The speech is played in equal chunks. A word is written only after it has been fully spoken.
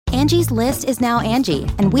Angie's List is now Angie,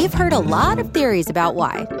 and we've heard a lot of theories about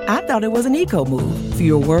why. I thought it was an eco move.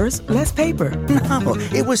 Fewer words, less paper. No,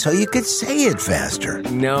 it was so you could say it faster.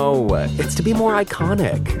 No, it's to be more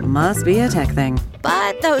iconic. Must be a tech thing.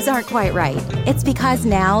 But those aren't quite right. It's because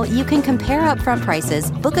now you can compare upfront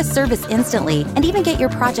prices, book a service instantly, and even get your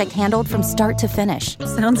project handled from start to finish.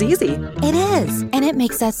 Sounds easy. It is, and it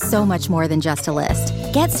makes us so much more than just a list.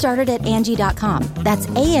 Get started at Angie.com. That's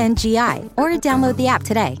ANGI, or download the app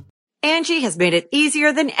today. Angie has made it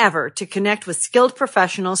easier than ever to connect with skilled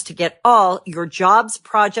professionals to get all your jobs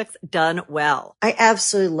projects done well. I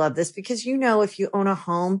absolutely love this because, if you own a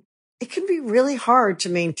home, it can be really hard to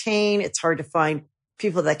maintain. It's hard to find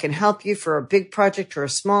people that can help you for a big project or a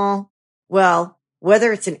small. Well,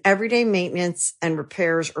 whether it's in everyday maintenance and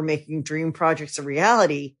repairs or making dream projects a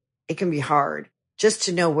reality, it can be hard just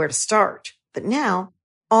to know where to start. But now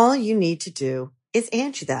all you need to do is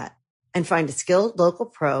Angie that and find a skilled local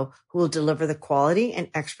pro who will deliver the quality and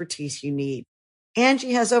expertise you need.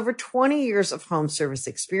 Angie has over 20 years of home service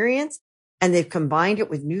experience, and they've combined it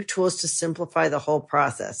with new tools to simplify the whole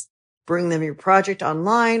process. Bring them your project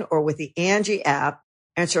online or with the Angie app,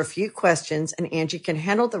 answer a few questions, and Angie can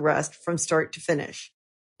handle the rest from start to finish.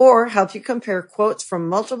 Or help you compare quotes from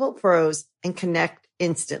multiple pros and connect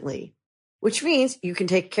instantly, which means you can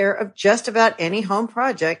take care of just about any home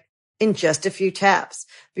project in just a few taps.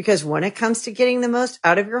 Because when it comes to getting the most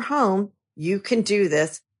out of your home, you can do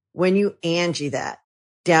this when you Angie that.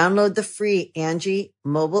 Download the free Angie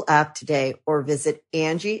mobile app today or visit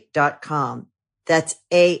Angie.com. That's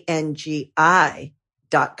ANGI.com.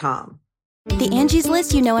 The Angie's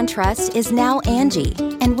List you know and trust is now Angie,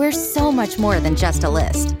 and we're so much more than just a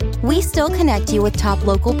list. We still connect you with top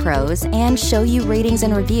local pros and show you ratings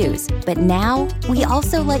and reviews, but now we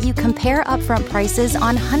also let you compare upfront prices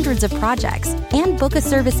on hundreds of projects and book a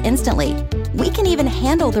service instantly. We can even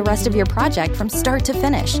handle the rest of your project from start to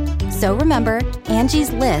finish. So remember, Angie's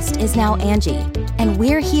List is now Angie, and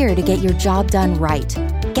we're here to get your job done right.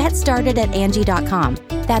 Get started at Angie.com.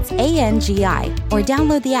 That's ANGI, or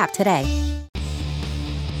download the app today.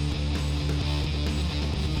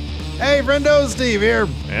 Hey, friendo, Steve here.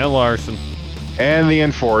 And Larson. And the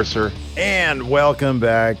Enforcer. And welcome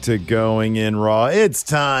back to Going In Raw. It's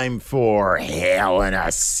time for Hell in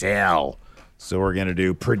a Cell. So we're going to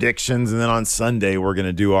do predictions, and then on Sunday we're going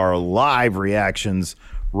to do our live reactions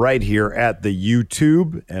right here at the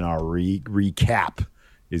YouTube, and our recap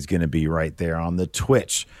is going to be right there on the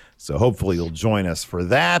Twitch. So hopefully you'll join us for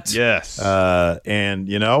that. Yes. And,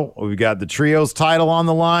 we've got the Trios title on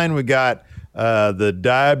the line. We got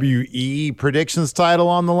the WE predictions title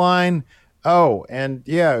on the line. Oh, and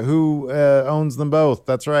who owns them both?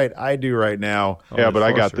 That's right, I do right now. Yeah, but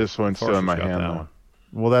I got this one still in my hand.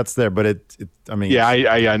 Well, that's there, but I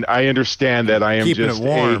understand that I am keeping just it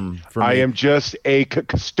warm. I am just a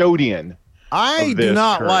custodian. I do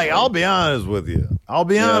not like. I'll be honest with you.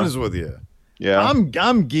 Yeah,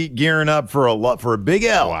 I'm gearing up for a big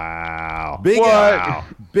L. Wow, big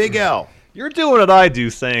L. You're doing what I do,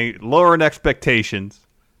 saying lowering expectations.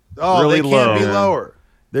 Oh, really they can't be low. lower.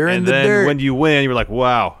 They're in the dirt. And then when you win, you're like,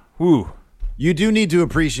 wow, whoo. You do need to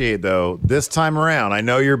appreciate, though, this time around. I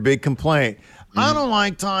know your big complaint. I don't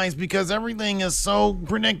like ties because everything is so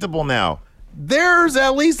predictable now. There's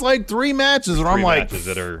at least like 3 matches where I'm like, matches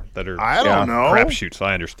that are I don't know, crapshoots.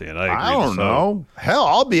 I understand. I don't know. Hell,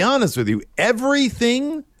 I'll be honest with you.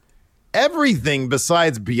 Everything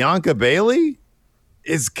besides Bianca Bailey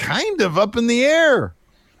is kind of up in the air.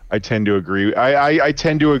 I tend to agree. I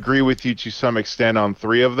tend to agree with you to some extent on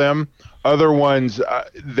 3 of them. Other ones,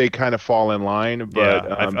 they kind of fall in line.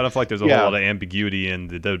 But I don't feel like there's a whole lot of ambiguity in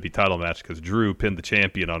the WWE title match because Drew pinned the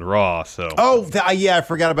champion on Raw. So I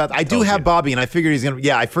forgot about that. I do have Bobby, and I figured he's gonna.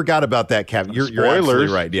 Yeah, I forgot about that, Cap. You're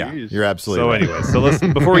absolutely right. Yeah, you're absolutely right. So anyway, let's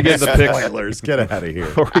before we get into picks, spoilers, get out of here.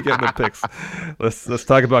 Before we get into picks, let's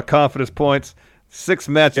talk about confidence points. 6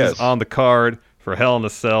 matches on the card for Hell in a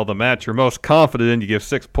Cell. The match you're most confident in, you give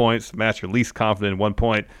 6 points. The match you're least confident in, 1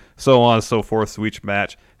 point. So on and so forth. So each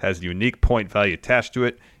match has a unique point value attached to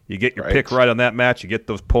it. You get your pick right on that match, you get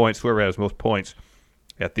those points. Whoever has most points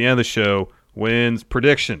at the end of the show wins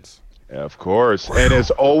predictions. Of course. And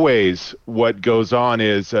as always, what goes on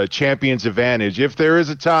is champion's advantage. If there is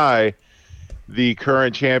a tie, the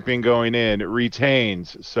current champion going in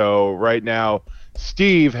retains. So right now,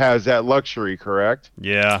 Steve has that luxury, correct?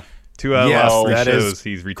 Yeah. 2 out of the last 3 shows,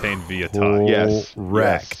 he's retained via tie. Yes.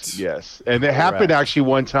 And it happened actually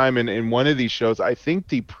one time in one of these shows. I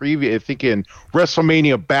think in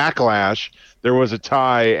WrestleMania Backlash, there was a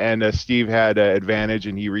tie, and Steve had an advantage,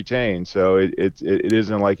 and he retained. So it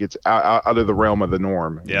isn't like it's out of the realm of the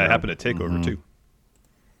norm. Yeah, it happened at TakeOver, too.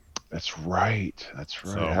 That's right.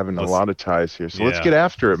 So Having a lot of ties here. So let's yeah. get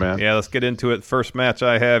after it, man. Yeah, let's get into it. First match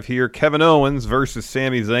I have here, Kevin Owens versus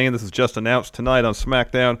Sami Zayn. This is just announced tonight on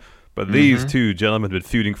SmackDown. But these two gentlemen have been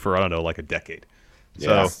feuding for, I don't know, like a decade.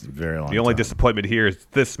 So very long the only time. disappointment here is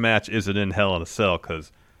this match isn't in Hell in a Cell because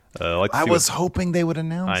I was hoping they would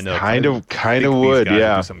announce. I know. Kind of these would, guys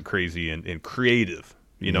yeah. Do something crazy and creative.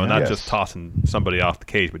 Not just tossing somebody off the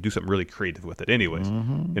cage, but do something really creative with it. Anyways,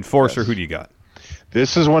 Enforcer, who do you got?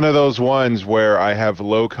 This is one of those ones where I have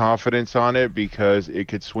low confidence on it because it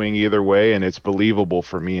could swing either way, and it's believable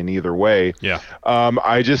for me in either way. Yeah.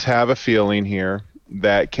 I just have a feeling here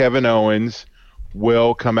that Kevin Owens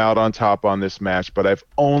will come out on top on this match, but I've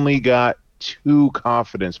only got 2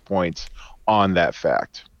 confidence points on that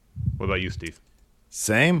fact. What about you, Steve?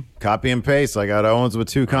 Same. Copy and paste. I got Owens with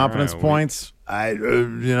 2 confidence points. Owens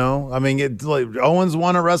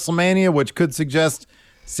won at WrestleMania, which could suggest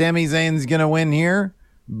Sami Zayn's going to win here.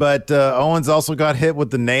 But Owens also got hit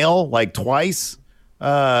with the nail like twice,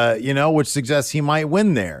 which suggests he might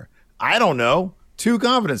win there. I don't know. 2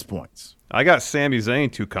 confidence points. I got Sami Zayn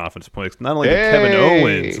 2 confidence points. Not only did Kevin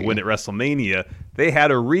Owens win at WrestleMania, they had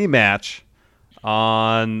a rematch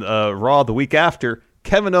on Raw the week after.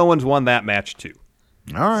 Kevin Owens won that match too.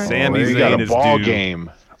 All right. Sami Zayn got a is ball due. game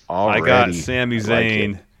already. I got Sami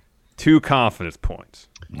Zayn 2 confidence points.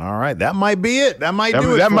 All right. That might be it. That might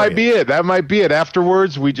do it. That might be it. That might be it.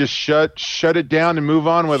 Afterwards, we just shut it down and move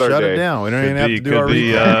on with our day. Shut it down. We don't even have to do our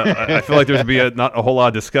recap. I feel like there's going to be not a whole lot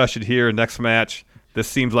of discussion here. Next match, this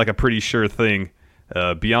seems like a pretty sure thing.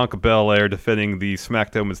 Bianca Belair defending the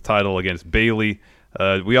SmackDown Women's title against Bayley.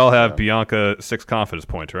 We all have Bianca 6 confidence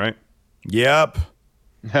points, right? Yep.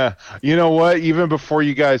 You know what? Even before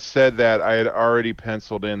you guys said that, I had already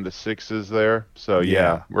penciled in the 6s there. So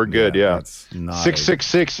yeah, we're good. Yeah, that's not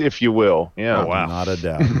 666, if you will. Yeah. Oh, wow. Not a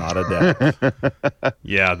doubt. Not a doubt.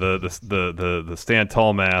 Yeah, the stand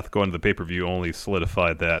tall math going to the pay-per-view only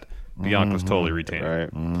solidified that. Bianca's totally retained. Right.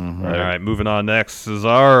 All right, moving on next.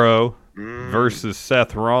 Cesaro versus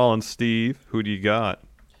Seth Rollins. Steve, who do you got?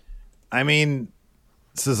 I mean,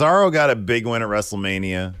 Cesaro got a big win at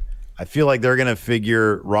WrestleMania. I feel like they're going to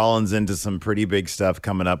figure Rollins into some pretty big stuff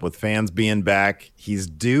coming up with fans being back. He's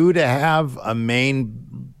due to have a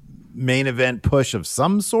main event push of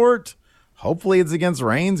some sort. Hopefully it's against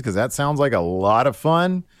Reigns because that sounds like a lot of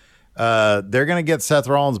fun. They're going to get Seth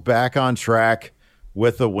Rollins back on track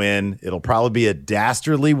with a win. It'll probably be a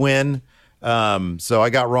dastardly win. So I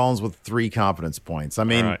got Rollins with 3 confidence points. I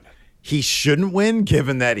mean, he shouldn't win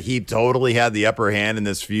given that he totally had the upper hand in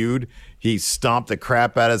this feud. He stomped the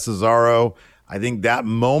crap out of Cesaro. I think that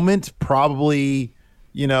moment probably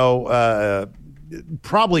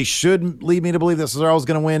should lead me to believe that Cesaro was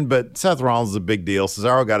going to win, but Seth Rollins is a big deal.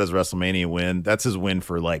 Cesaro got his WrestleMania win. That's his win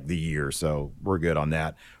for like the year, so we're good on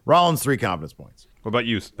that. Rollins 3 confidence points. What about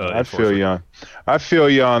you? I feel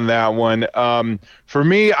you on that one. For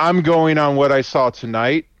me, I'm going on what I saw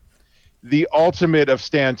tonight. The ultimate of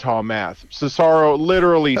stand tall math. Cesaro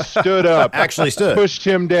literally stood up, pushed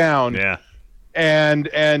him down. Yeah. And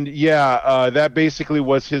that basically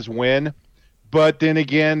was his win. But then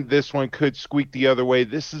again, this one could squeak the other way.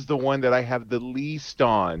 This is the one that I have the least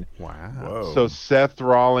on. Wow. Whoa. So Seth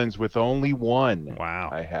Rollins with only 1. Wow.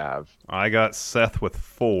 I have. I got Seth with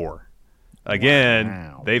 4.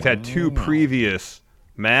 Again, they've had 2 previous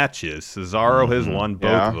matches. Cesaro has won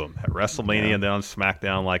both of them at WrestleMania and then on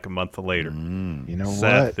SmackDown like a month later. You know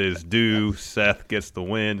Seth is due. Seth gets the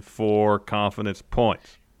win. 4 confidence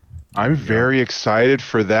points. I'm very excited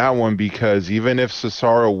for that one because even if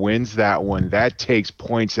Cesaro wins that one, that takes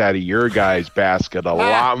points out of your guys' basket a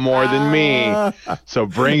lot more than me. So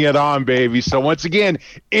bring it on, baby. So once again,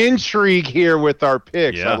 intrigue here with our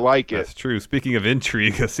picks. Yeah, I like it. That's true. Speaking of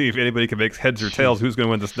intrigue, let's see if anybody can make heads or tails. Who's going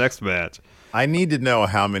to win this next match? I need to know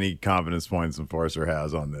how many confidence points Enforcer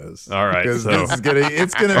has on this. All right, because so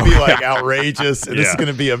it's gonna be like outrageous, and this is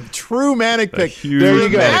gonna be a true manic pick. There's a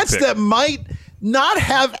match that might not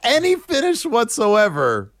have any finish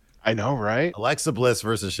whatsoever. I know, right? Alexa Bliss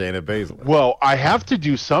versus Shayna Baszler. Well, I have to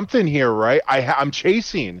do something here, right? I'm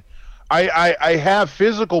chasing. I have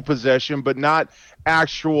physical possession, but not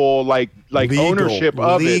actual like legal, ownership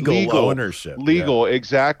of legal it. Ownership. Legal,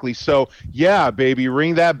 exactly. So yeah, baby,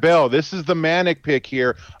 ring that bell. This is the manic pick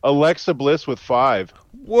here. Alexa Bliss with 5.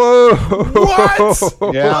 Whoa!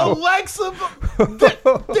 What? Yeah. Alexa,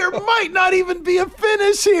 there might not even be a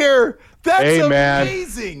finish here. That's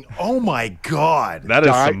amazing. Oh my God. That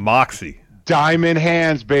is some moxie. Diamond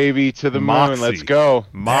hands, baby, to the moon. Let's go.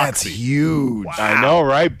 That's huge. Wow. I know,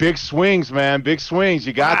 right? Big swings, man. Big swings.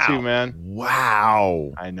 You got to, man.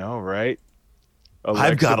 Wow. I know, right?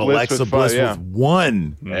 I've got Alexa Bliss with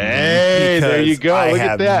 1. Hey, there you go. Look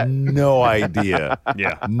at that. No idea.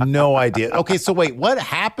 Yeah. No idea. Okay, so wait, what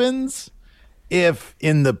happens if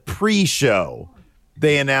in the pre-show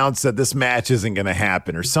they announce that this match isn't going to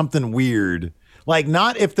happen or something weird? Like,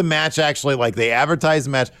 not if the match actually, like, they advertise the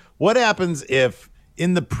match. What happens if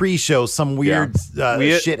in the pre-show some weird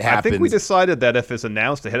shit happens? I think we decided that if it's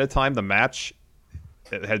announced ahead of time the match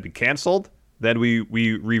had been canceled, then we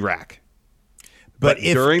re-rack. But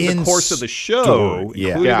if during the course of the show,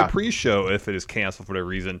 including the pre-show, if it is canceled for whatever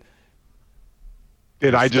reason,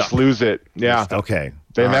 did I just lose it? Yeah. Okay.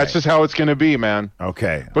 Then that's just how it's going to be, man.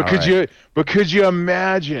 Okay. But could you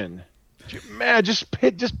imagine? Just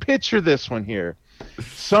picture this one here.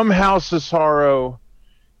 Somehow Cesaro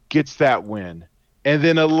gets that win, and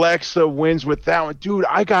then Alexa wins with that one. Dude,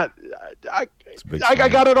 I got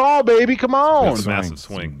it all, baby. Come on. That's a massive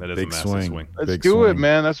swing. That is a massive swing. Let's do it,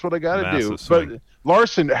 man. That's what I got to do. But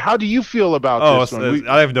Larson, how do you feel about this one?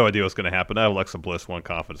 I have no idea what's going to happen. I have Alexa Bliss 1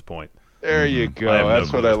 confidence point. There you go.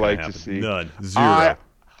 That's what I like to see. None. 0.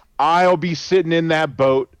 I'll be sitting in that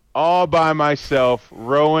boat all by myself,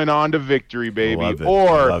 rowing on to victory, baby,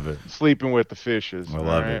 or sleeping with the fishes. I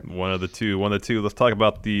love it. One of the two. Let's talk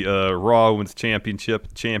about the Raw Women's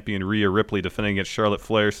Championship champion Rhea Ripley defending against Charlotte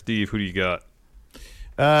Flair. Steve, who do you got?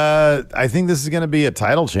 I think this is going to be a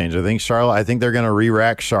title change. I think they're going to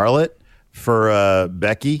re-rack Charlotte for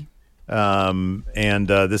Becky. And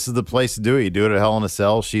this is the place to do it. You do it at Hell in a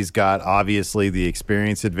Cell. She's got obviously the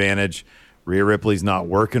experience advantage. Rhea Ripley's not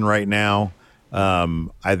working right now.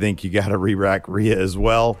 I think you got to re-rack Rhea as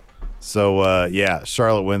well. So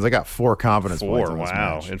Charlotte wins. I got 4 confidence points on this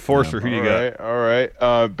match. Enforcer, who you got? All right.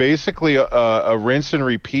 Basically a rinse and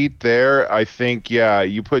repeat there. I think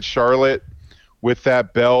you put Charlotte with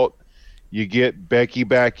that belt. You get Becky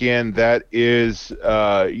back in. That is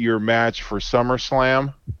your match for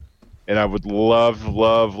SummerSlam. And I would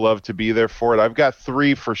love to be there for it. I've got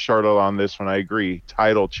 3 for Charlotte on this one. I agree.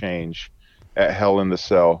 Title change at Hell in the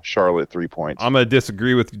Cell. Charlotte, 3 points. I'm going to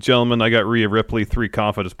disagree with you, gentlemen. I got Rhea Ripley, 3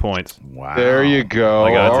 confidence points. Wow. There you go.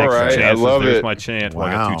 I got to take some chances. I love There's it. my chance. Wow. Well,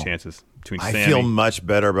 I got 2 chances. I feel much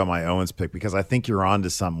better about my Owens pick because I think you're on to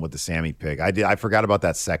something with the Sammy pick. I forgot about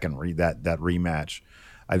that second that rematch.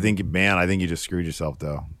 I think you just screwed yourself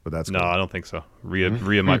though. But that's no, cool. I don't think so. Rhea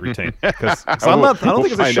might retain because I don't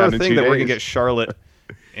think it's a sure thing that we're gonna get Charlotte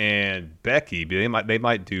and Becky. They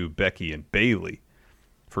might do Becky and Bayley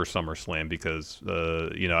for SummerSlam because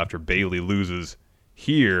after Bayley loses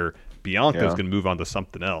here, Bianca's gonna move on to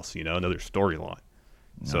something else. Another storyline.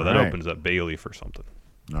 So that opens up Bayley for something.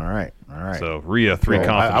 All right. So Rhea 3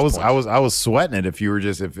 confidence points. I was sweating it if you were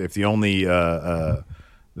just if the only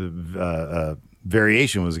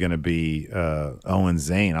variation was going to be Owens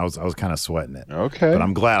Zayn. I was kind of sweating it. Okay, but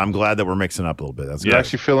I'm glad that we're mixing up a little bit. That's You're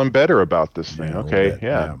actually feeling better about this thing. Okay,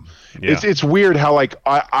 yeah. It's weird how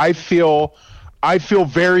I feel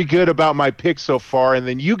very good about my picks so far, and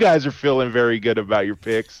then you guys are feeling very good about your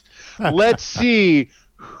picks. Let's see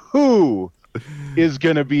who is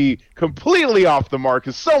going to be completely off the mark,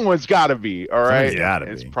 because someone's got to be. All right,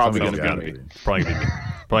 it's probably going to be me. Probably going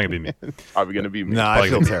to be me. Probably going to be me. No, I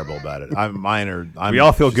feel terrible about it. We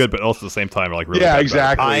all feel good, but also at the same time, really bad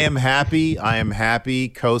exactly. I am happy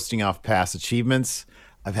coasting off past achievements.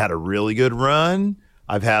 I've had a really good run.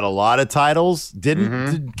 I've had a lot of titles.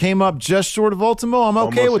 Came up just short of Ultimo. I'm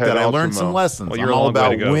okay with that. I learned some lessons. Well, you're I'm all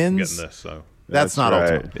about wins. Getting this, so. That's not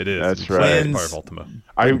right. Ultimo. It is. That's right. Part of Ultimo.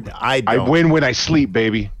 I win when I sleep,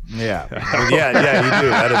 baby. Yeah, you do.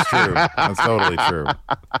 That is true. That's totally true.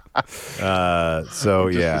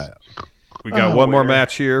 We got one more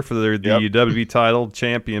match here for the WWE title.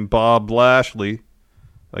 Champion Bob Lashley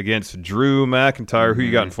against Drew McIntyre. Who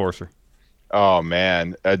you got, Enforcer? Oh,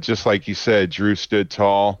 man. Just like you said, Drew stood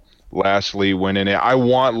tall. Lashley winning it. I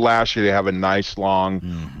want Lashley to have a nice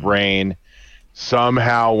long reign.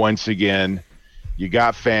 Somehow, once again, you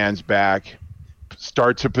got fans back.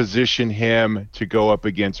 Start to position him to go up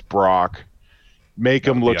against Brock. Make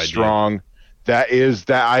him look strong.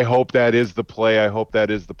 I hope that is the play. I hope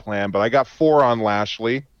that is the plan. But I got 4 on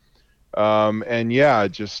Lashley. I'm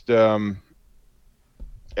glad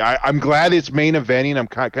it's main eventing. I'm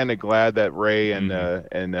kind of glad that Ray and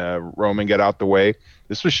Roman get out the way.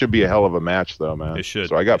 This should be a hell of a match, though, man. It should.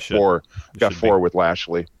 So I got 4. Got 4 with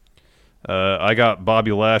Lashley. I got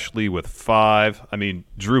Bobby Lashley with 5. I mean,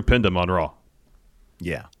 Drew pinned him on Raw.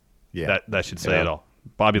 Yeah. That should say it all.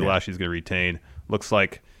 Bobby Lashley's going to retain. Looks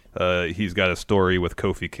like he's got a story with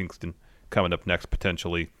Kofi Kingston coming up next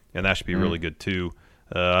potentially, and that should be really good too.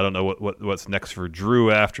 I don't know what's next for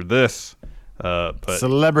Drew after this. But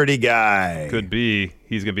celebrity guy could be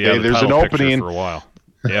he's going to be out of the there's title an picture opening for a while.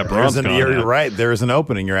 Yeah, Braun's gone you're now. right. There's an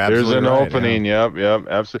opening. You're absolutely There's an right, opening. yeah. Yep,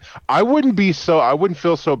 absolutely. I wouldn't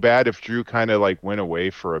feel so bad if Drew kind of like went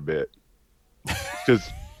away for a bit. Because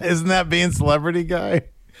isn't that being celebrity guy?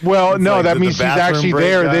 Well, It's no, like that the means he's bathroom actually break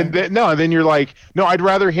there. guy? Then you're like, no, I'd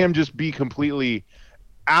rather him just be completely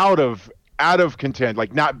out of content,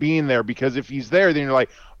 like not being there. Because if he's there, then you're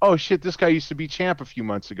like, oh shit, this guy used to be champ a few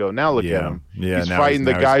months ago. Now look at him. Yeah, he's now fighting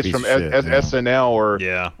the now guys he's a from piece of shit, yeah. SNL or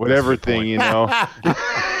whatever thing, you know.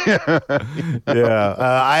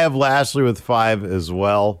 I have Lashley with 5 as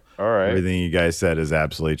well. All right. Everything you guys said is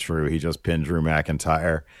absolutely true. He just pinned Drew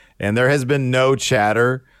McIntyre. And there has been no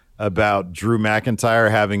chatter about Drew McIntyre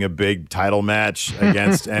having a big title match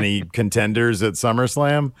against any contenders at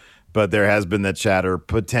SummerSlam. But there has been the chatter,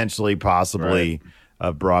 potentially, possibly,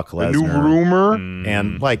 of Brock Lesnar. New rumor.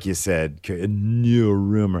 And like you said, new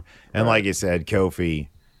rumor. And like you said, Kofi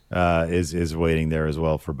is waiting there as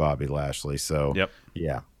well for Bobby Lashley. So,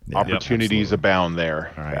 yeah. Opportunities abound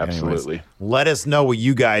there. All right, absolutely. Anyways, let us know what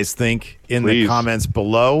you guys think in the comments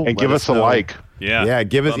below. And give us a like. Yeah.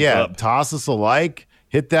 Give us, up. toss us a like.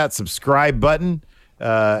 Hit that subscribe button.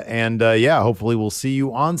 And hopefully we'll see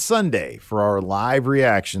you on Sunday for our live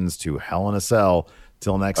reactions to Hell in a Cell.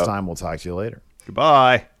 Till next time, we'll talk to you later.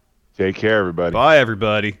 Goodbye. Take care, everybody. Bye,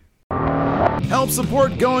 everybody. Help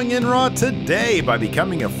support Going In Raw today by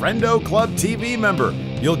becoming a Friendo Club TV member.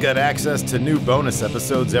 You'll get access to new bonus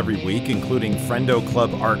episodes every week, including Friendo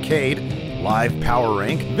Club Arcade, Live Power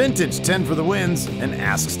Rank, Vintage 10 for the Wins, and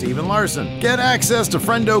Ask Steven Larson. Get access to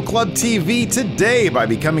Friendo Club TV today by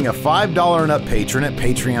becoming a $5 and up patron at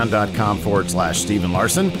patreon.com/Steven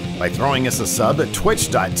Larson, by throwing us a sub at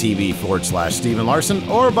twitch.tv/Steven Larson,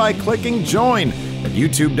 or by clicking join at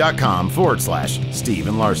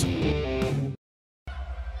youtube.com/Steven Larson.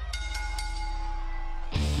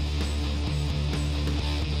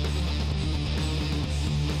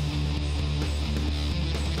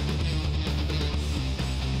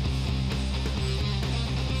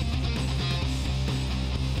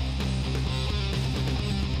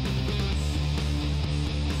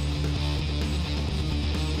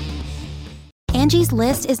 Angie's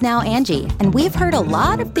List is now Angie, and we've heard a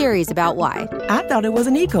lot of theories about why. I thought it was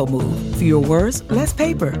an eco move. Fewer words, less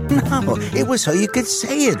paper. No, it was so you could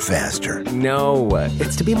say it faster. No,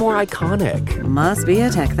 it's to be more iconic. Must be a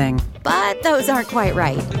tech thing. But those aren't quite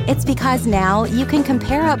right. It's because now you can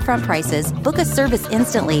compare upfront prices, book a service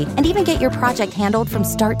instantly, and even get your project handled from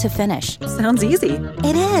start to finish. Sounds easy.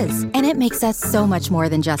 It is, and it makes us so much more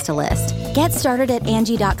than just a list. Get started at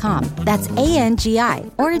Angie.com. That's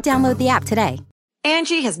ANGI, or download the app today.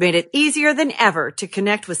 Angie has made it easier than ever to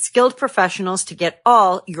connect with skilled professionals to get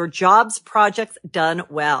all your jobs projects done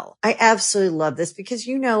well. I absolutely love this because,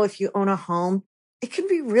 if you own a home, it can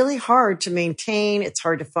be really hard to maintain. It's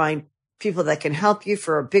hard to find people that can help you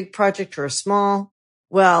for a big project or a small.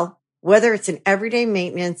 Well, whether it's in everyday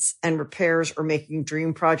maintenance and repairs or making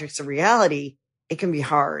dream projects a reality, it can be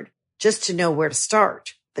hard just to know where to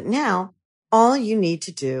start. But now all you need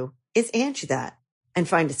to do is Angie that and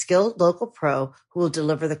find a skilled local pro who will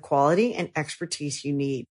deliver the quality and expertise you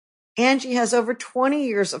need. Angie has over 20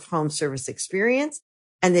 years of home service experience,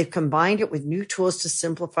 and they've combined it with new tools to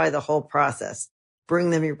simplify the whole process. Bring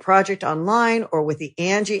them your project online or with the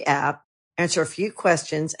Angie app, answer a few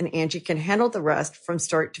questions, and Angie can handle the rest from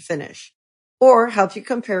start to finish. Or help you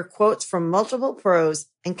compare quotes from multiple pros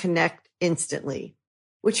and connect instantly,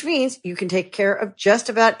 which means you can take care of just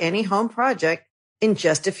about any home project in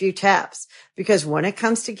just a few taps. Because when it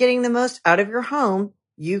comes to getting the most out of your home,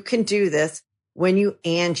 you can do this when you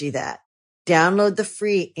Angie that. Download the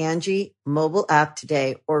free Angie mobile app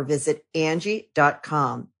today or visit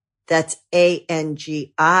Angie.com. That's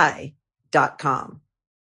ANGI.com.